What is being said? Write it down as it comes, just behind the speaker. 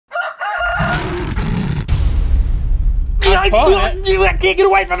pulling it. I can't get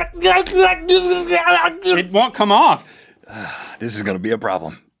away from it. It won't come off. This is gonna be a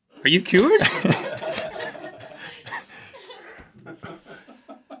problem. Are you cured?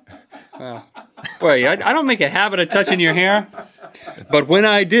 Boy, I don't make a habit of touching your hair, but when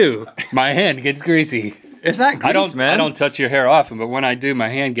I do, my hand gets greasy. It's not grease, man. I don't touch your hair often, but when I do, my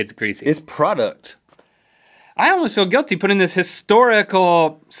hand gets greasy. It's product. I almost feel guilty putting this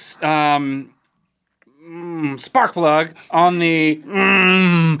historical spark plug on the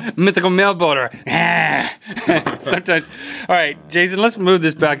mythical mail butter. Sometimes. All right, Jason, let's move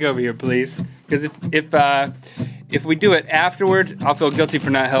this back over here, please. Because if we do it afterward, I'll feel guilty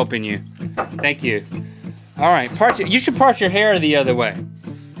for not helping you. Thank you. All right, you should part your hair the other way.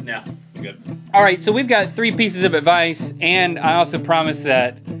 No, good. All right, so we've got 3 pieces of advice, and I also promised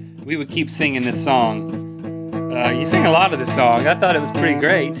that we would keep singing this song. You sing a lot of this song. I thought it was pretty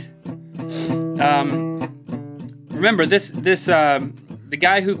great. Remember, the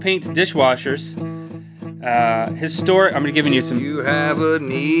guy who paints dishwashers, I'm giving you some. You have a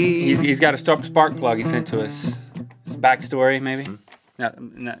need. He's got a spark plug he sent to us. His backstory, maybe? No,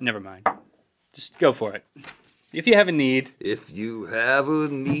 never mind. Just go for it. If you have a need. If you have a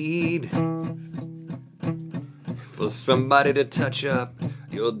need for somebody to touch up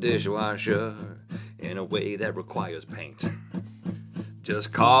your dishwasher in a way that requires paint,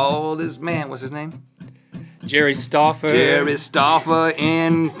 just call this man. What's his name? Jerry Stauffer. Jerry Stauffer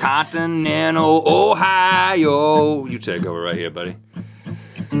in Continental Ohio. You take over right here, buddy.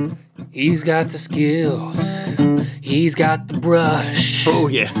 He's got the skills. He's got the brush. Oh,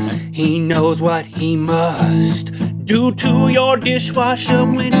 yeah. He knows what he must do to your dishwasher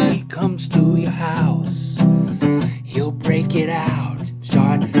when he comes to your house. He'll break it out,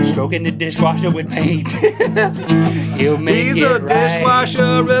 start stroking the dishwasher with paint. He'll make He's it a right.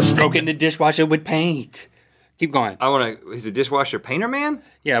 dishwasher. Stroking the dishwasher with paint. Keep going. He's a dishwasher painter man?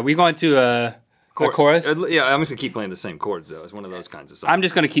 Yeah, we going to a chorus? Yeah, I'm just going to keep playing the same chords, though. It's one of those kinds of songs. I'm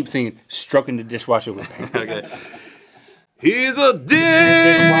just going to keep singing, stroking the dishwasher with paint. Okay. He's a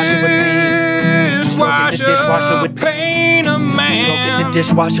Dishwasher with paint. dishwasher Stroking the dishwasher with painter man. Stroking the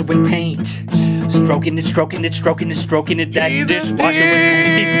dishwasher with paint. Stroking it, stroking it, stroking it, stroking it. That He's dishwasher with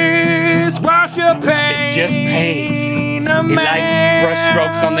paint. Dishwasher painter It's just paint. He man. likes brush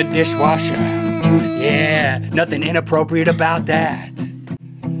strokes on the dishwasher. Yeah, nothing inappropriate about that.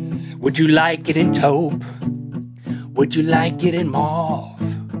 Would you like it in taupe? Would you like it in mauve?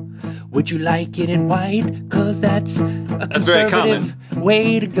 Would you like it in white? Cause that's a conservative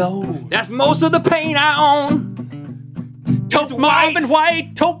way to go. That's most of the paint I own. Taupe mauve and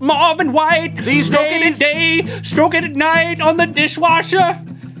white, taupe mauve and white. These stroking days. it day, stroking it night on the dishwasher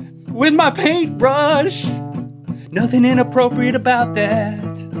with my paintbrush. Nothing inappropriate about that.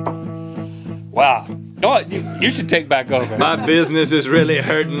 Wow. Oh, you should take back over. My business is really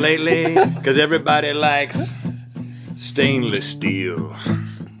hurting lately because everybody likes stainless steel.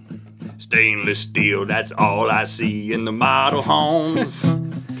 Stainless steel, that's all I see in the model homes.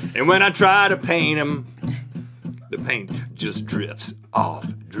 And when I try to paint them, the paint just drips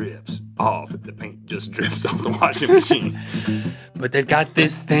off, drips off. The paint just drips off the washing machine. But they've got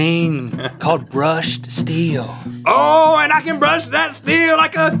this thing called brushed steel. Oh, and I can brush that steel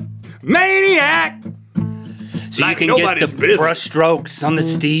like a maniac. So Like you can get nobody's the business. brush strokes on the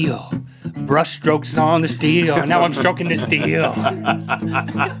steel. Brush strokes on the steel. And now I'm stroking the steel.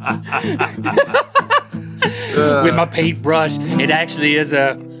 With my paintbrush. It actually is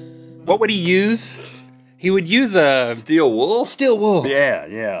a... What would he use? He would use a... Steel wool? Steel wool.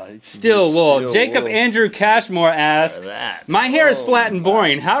 Yeah. Steel wool. Jacob Andrew Cashmore asks, my hair is flat and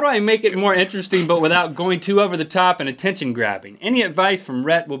boring. How do I make it more interesting but without going too over the top and attention grabbing? Any advice from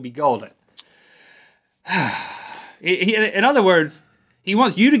Rhett will be golden. In other words, he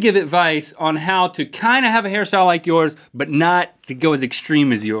wants you to give advice on how to kind of have a hairstyle like yours, but not to go as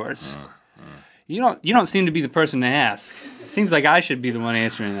extreme as yours. You don't seem to be the person to ask. It seems like I should be the one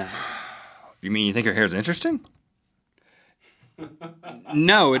answering that. You mean you think your hair is interesting?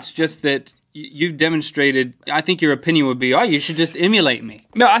 No, it's just that you've demonstrated, I think your opinion would be, oh, you should just emulate me.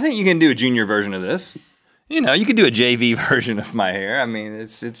 No, I think you can do a junior version of this. You know, you could do a JV version of my hair. I mean,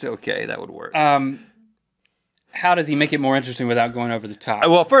 it's okay. That would work. How does he make it more interesting without going over the top?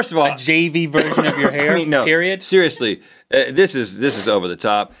 Well, first of all, a JV version of your hair, I mean, no, period? Seriously, this is over the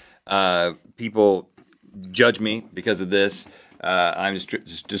top. People judge me because of this. I'm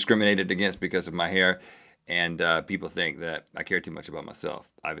just discriminated against because of my hair. And people think that I care too much about myself.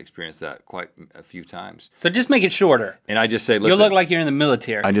 I've experienced that quite a few times. So just make it shorter. And I just say, listen. You'll look like you're in the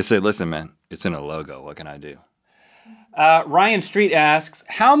military. I just say, listen, man, it's in a logo. What can I do? Ryan Street asks,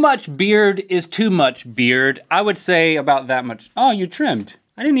 how much beard is too much beard? I would say about that much. Oh, you trimmed.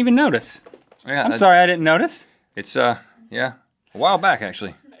 I didn't even notice. Yeah, I'm sorry I didn't notice. It's, yeah, a while back,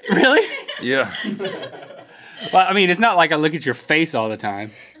 actually. Really? Yeah. Well, I mean, it's not like I look at your face all the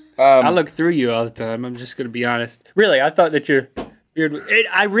time. I look through you all the time. I'm just going to be honest. Really, I thought that your beard...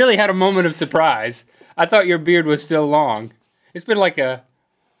 I really had a moment of surprise. I thought your beard was still long. It's been like I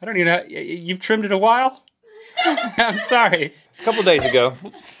don't even know... You've trimmed it a while? I'm sorry. A couple days ago.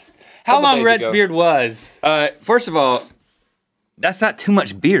 How long Rhett's beard was? First of all, that's not too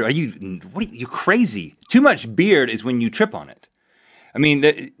much beard. You're crazy. Too much beard is when you trip on it. I mean,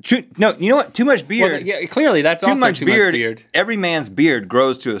 no, you know what? Too much beard. Well, yeah, clearly, that's also too much beard. Every man's beard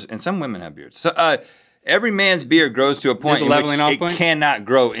grows to and some women have beards. So every man's beard grows to a point in which it cannot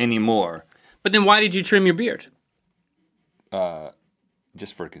grow anymore. But then why did you trim your beard?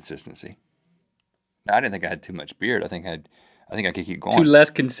 Just for consistency. I didn't think I had too much beard. I think I could keep going. Too less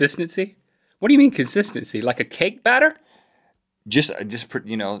consistency? What do you mean consistency? Like a cake batter? Just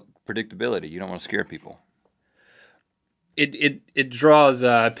predictability. You don't want to scare people. It draws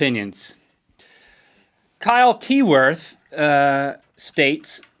opinions. Kyle Keyworth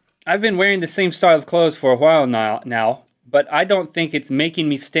states, I've been wearing the same style of clothes for a while now, but I don't think it's making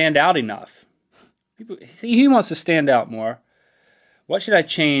me stand out enough. He wants to stand out more. What should I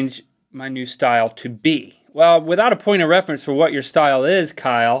change my new style to be? Well, without a point of reference for what your style is,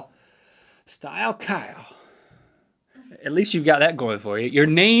 Kyle. Style Kyle. At least you've got that going for you. Your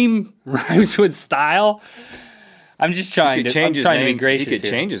name rhymes with style. I'm just trying to be gracious. He could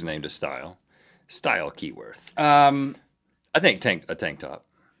change his name to Style. Style Keyworth. I think a tank top.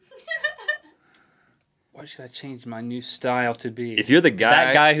 What should I change my new style to be? If you're the guy...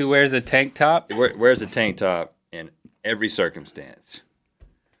 That guy who wears a tank top? Wears a tank top in every circumstance.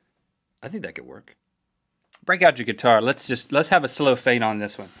 I think that could work. Break out your guitar. Let's have a slow fade on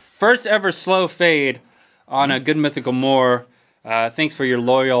this one. First ever slow fade on a Good Mythical More. Thanks for your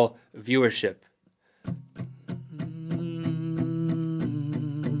loyal viewership.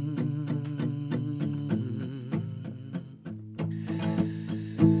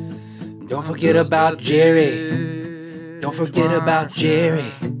 Don't forget about Jerry. Don't forget about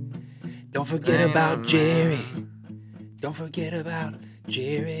Jerry. Don't forget about Jerry. Don't forget about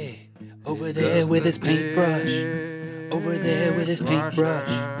Jerry. Over there with his paintbrush. Over there with his paintbrush.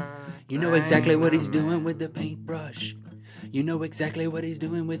 You know exactly what he's doing with the paintbrush. You know exactly what he's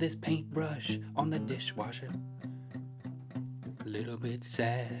doing with his paintbrush on the dishwasher. A little bit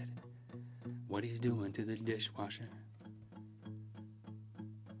sad what he's doing to the dishwasher.